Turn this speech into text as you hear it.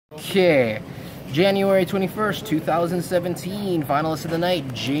Okay, January 21st, 2017, finalist of the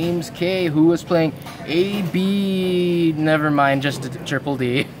night, James K, who was playing AB, never mind, just triple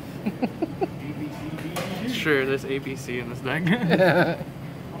D. Sure, there's ABC in this deck.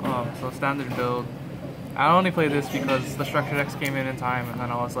 So standard build. I only play this because the structure decks came in time, and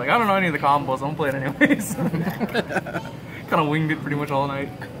then I was like, I don't know any of the combos, I'm gonna play it anyways. Kind of winged it pretty much all night.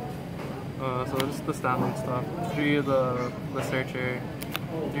 So just the standard stuff. 3 of the Searcher,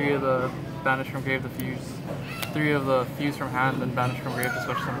 3 of the Banish from Grave to Fuse, 3 of the Fuse from hand and Banish from Grave to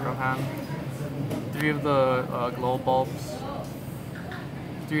switch them from hand, 3 of the Glow Bulbs,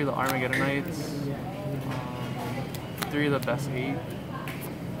 3 of the Armageddonites, 3 of the best 8,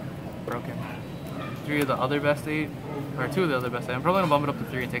 broken, 3 of the other best 8, or 2 of the other best 8. I'm probably gonna bump it up to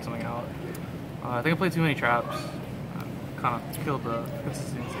 3 and take something out. I think I played too many traps. Kind of killed the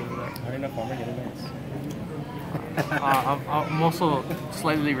consistency of the deck. Not enough Armageddonites. I'm also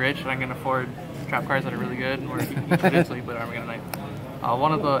slightly rich and I can afford trap cards that are really good, or you could easily play Armageddonite.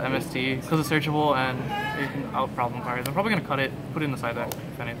 One of the MST, because it's searchable and you can out problem cards. I'm probably going to cut it, put it in the side deck,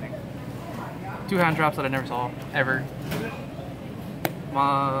 if anything. 2 hand traps that I never saw, ever.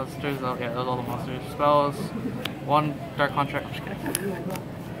 Monsters, oh yeah, those are all the monsters. Spells, 1 Dark Contract. You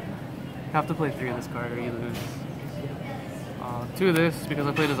have to play 3 of this card or you lose. 2 of this because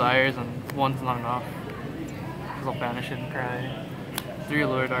I play Desires and 1's not enough. Because I'll banish it and cry. 3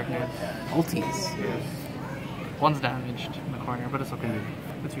 Allure Darkness. Ulties. Yes. 1's damaged in the corner, but it's okay.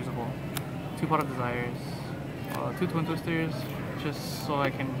 It's usable. 2 Pot of Desires. 2 Twin Twisters, just so I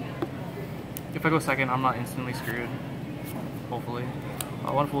can... If I go second, I'm not instantly screwed. Hopefully.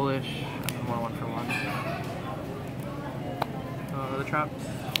 1 Foolish, and then 1 for 1. The traps.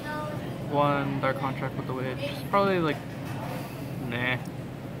 1 Dark Contract with the Witch. It's probably like... Nah.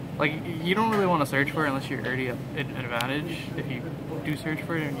 Like, you don't really want to search for it unless you're already at an advantage. If you do search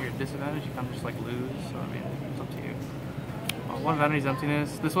for it and you're at disadvantage, you kind of just like lose. So, I mean, it's up to you. 1 Vanity's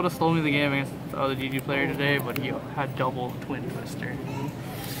Emptiness. This would have stolen me the game against the other GG player today, but he had double Twin Twister.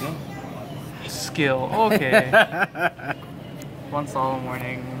 Skill. Okay. 1 Solemn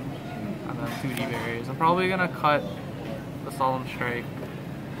Warning, and then 2 D-Barriers. I'm probably going to cut the Solemn Strike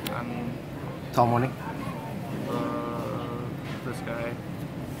and... Solemn Warning? This guy.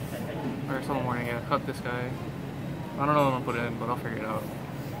 Or Solemn Warning, yeah, cut this guy. I don't know what I'm gonna put in, but I'll figure it out.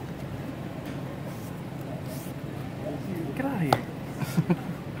 Get out of here.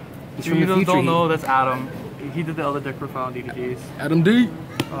 If you don't know, that's Adam. He did the other deck profound DDGs. Adam D.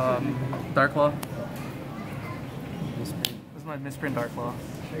 Darklaw. This is my misprint Darklaw.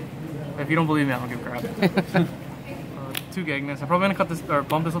 If you don't believe me, I don't give a crap. 2 Gagnus. I'm probably gonna cut this or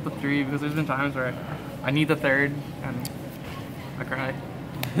bump this up to 3 because there's been times where I need the 3rd and I cry.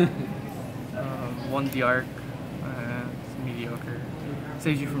 1 Diarch, it's mediocre.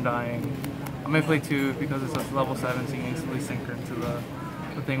 Saves you from dying. I'm gonna play 2 because it's a level 7, so you can instantly sync into the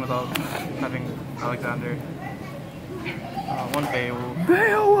thing without having Alexander. 1 Beowulf.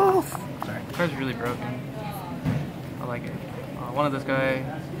 Beowulf! Sorry. The card's really broken. I like it. 1 of this guy.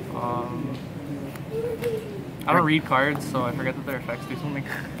 I don't read cards, so I forget that their effects do something.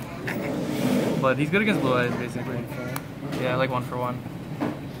 But he's good against blue eyes, basically. Yeah, like 1 for 1.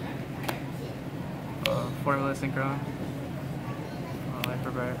 Formula Synchron.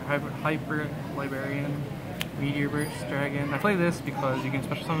 Hyper Librarian. Meteor Burst Dragon. I play this because you can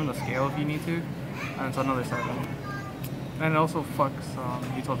special summon the scale if you need to, and it's another 7. And it also fucks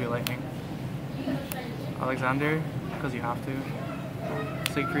Utopia Lightning. Alexander, because you have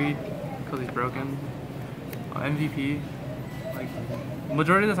to. Siegfried, because he's broken. MVP. Like,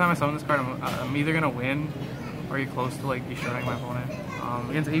 majority of the time I summon this card, I'm either gonna win or you're close to like destroying my opponent.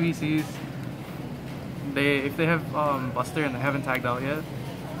 Against ABCs, if they have Buster and they haven't tagged out yet,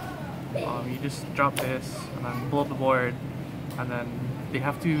 you just drop this and then blow up the board, and then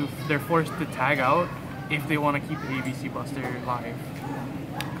they're forced to tag out if they want to keep the ABC Buster alive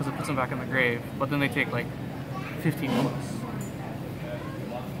because it puts them back in the grave. But then they take like 15 bullets.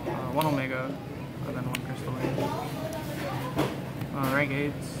 1 Omega, and then 1 Crystal Wing. Rank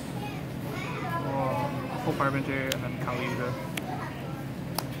 8s. Full Harbinger, and then Kaulukukui.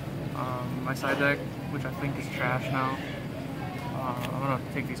 My side deck, which I think is trash now. I'm gonna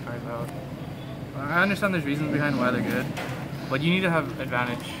take these cards out. I understand there's reasons behind why they're good, but you need to have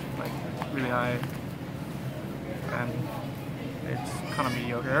advantage, like, really high. And it's kind of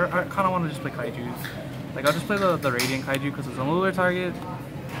mediocre. I kind of want to just play Kaijus. Like, I'll just play the Radiant Kaiju because it's a littler target,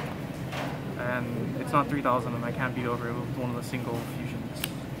 and it's not 3000 and I can't beat over it with one of the single fusions.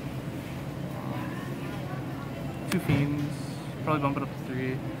 2 Fiends, probably bump it up to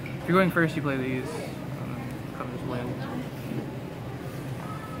 3. If you're going first, you play these, and then kind of just win.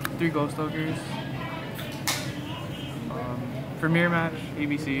 3 Ghost Ogres. For mirror match,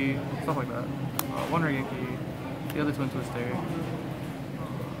 ABC, stuff like that. 1 Regeki, the other Twin Twister,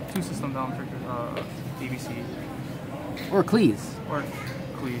 2 System Down for ABC. Or Cleese. Or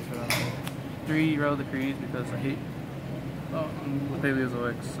Cleese for them. 3 Row Decrees because I hate with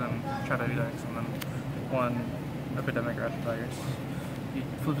Paleozoics and Tragedy decks, and then 1 Epidemic Rapid Tigers. You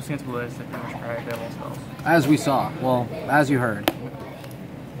flip this against Blue Eyes, they pretty much cry, they have all spells. As we saw. Well, as you heard.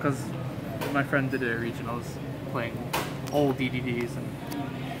 Because my friend did it at regionals playing old DDDs and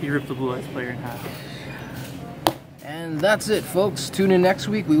he ripped the Blue Eyes player in half. And that's it, folks. Tune in next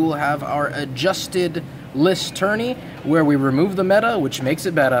week. We will have our adjusted list tourney where we remove the meta, which makes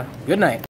it better. Good night.